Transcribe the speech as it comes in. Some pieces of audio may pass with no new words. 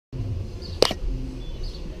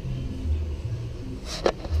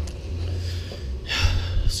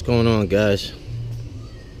What's going on, guys?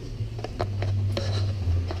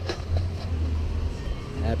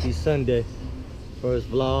 Happy Sunday. First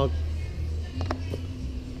vlog.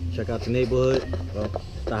 Check out the neighborhood. Well,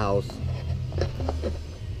 the house.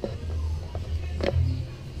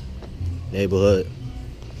 Neighborhood.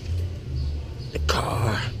 The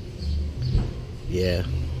car. Yeah.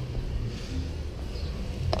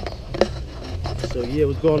 So yeah,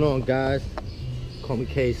 what's going on, guys? Call me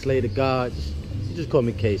K Slay the God. Just call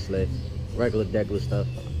me K Slay. Regular degular stuff.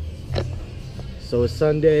 So it's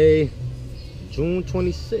Sunday, June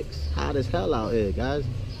 26th. Hot as hell out here, guys.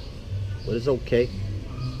 But it's okay.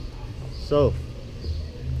 So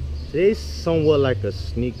today's somewhat like a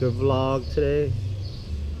sneaker vlog today.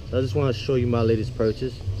 So I just want to show you my latest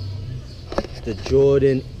purchase. It's the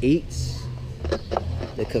Jordan 8s.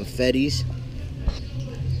 The Confettis.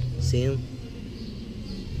 See them?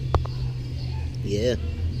 Yeah.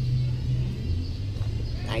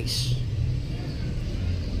 Nice.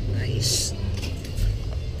 Nice.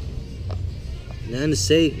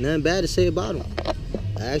 Nothing bad to say about them.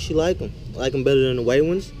 I actually like them. I like them better than the white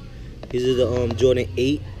ones. These are the Jordan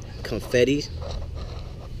 8 Confettis.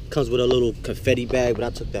 Comes with a little confetti bag, but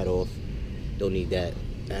I took that off. Don't need that.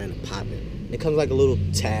 That ain't popping. It comes like a little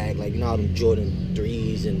tag, like you know how them Jordan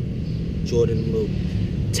 3s and Jordan little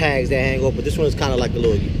tags that hang off. But this one is kind of like a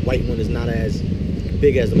little white one. Is not as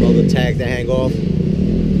big as the other tags that hang off.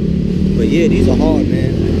 But yeah, these are hard,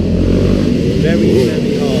 man. Very,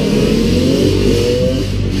 very hard.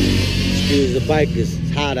 Excuse the bikers.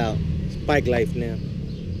 It's hot out. It's bike life now.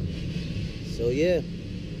 So yeah.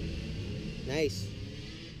 Nice.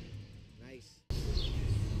 Nice.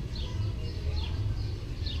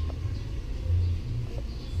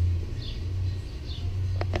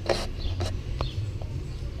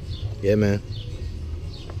 Yeah, man.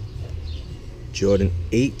 Jordan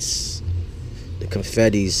 8s. The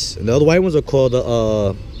Confettis. The other white ones are called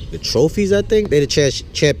the trophies, I think. They're the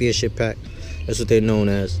championship pack. That's what they're known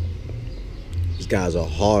as. These guys are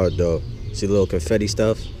hard, though. See the little confetti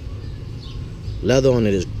stuff? Leather on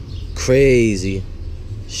it is crazy.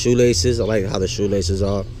 Shoelaces. I like how the shoelaces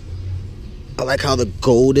are. I like how the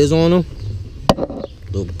gold is on them.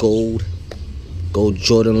 Little gold. Gold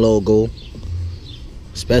Jordan logo.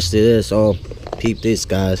 Especially this. Oh, peep this,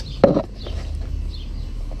 guys.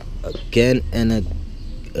 Again and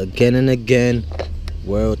again,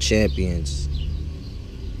 world champions.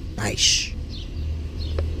 Nice.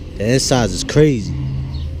 The inside is crazy.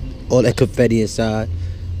 All that confetti inside.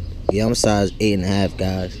 Yeah, I'm size 8.5,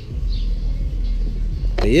 guys.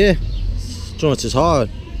 But yeah, this joint is hard.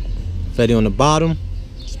 Confetti on the bottom.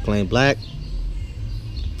 It's plain black.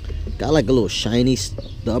 Got like a little shiny.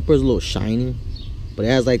 The upper is a little shiny, but it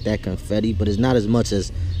has like that confetti, but it's not as much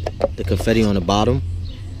as the confetti on the bottom.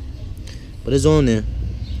 But it's on there.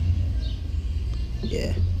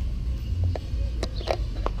 Yeah.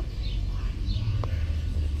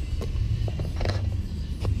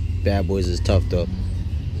 Bad Boys is tough though.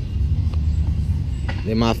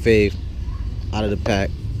 They're my fave out of the pack.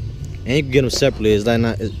 And you can get them separately. It's like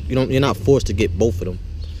you're not forced to get both of them.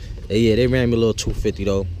 Yeah, they ran me a little 250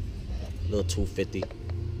 though. A little 250.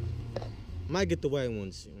 Might get the white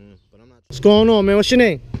ones, but I'm not. What's going on, man? What's your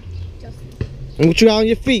name? And what you got on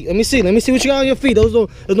your feet? Let me see what you got on your feet. Those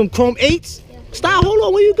them chrome 8s? Yeah. Stop, hold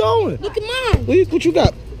on, where you going? Look at mine. What you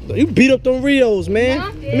got? You beat up them Rios, man.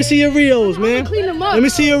 Yeah. Let me see your Rios, man. I'm gonna clean them up. Let me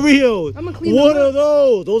see your Rios. I'm gonna clean them up. What are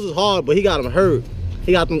those? Those is hard, but he got them hurt.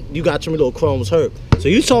 You got your little chromes hurt. So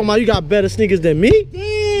you talking about you got better sneakers than me? Damn.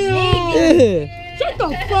 Yeah. Shut the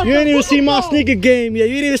fuck up. You ain't even seen my sneaker game yet.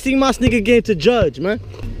 You ain't even seen my sneaker game to judge, man.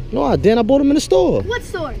 No, I didn't. I bought them in the store. What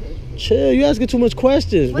store? Chill, you asking too much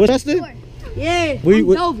questions. What's that? Yeah, I'm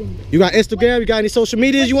you got Instagram? You got any social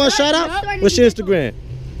medias you want to shout out? What's your Instagram?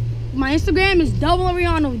 My Instagram is Double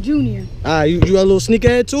Ariano Jr. Alright, you got a little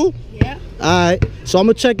sneakerhead too? Yeah. Alright, so I'm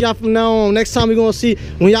going to check y'all from now on. Next time we're going to see,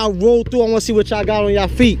 when y'all roll through, I want to see what y'all got on y'all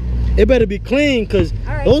feet. It better be clean, because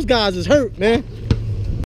those guys is hurt, man.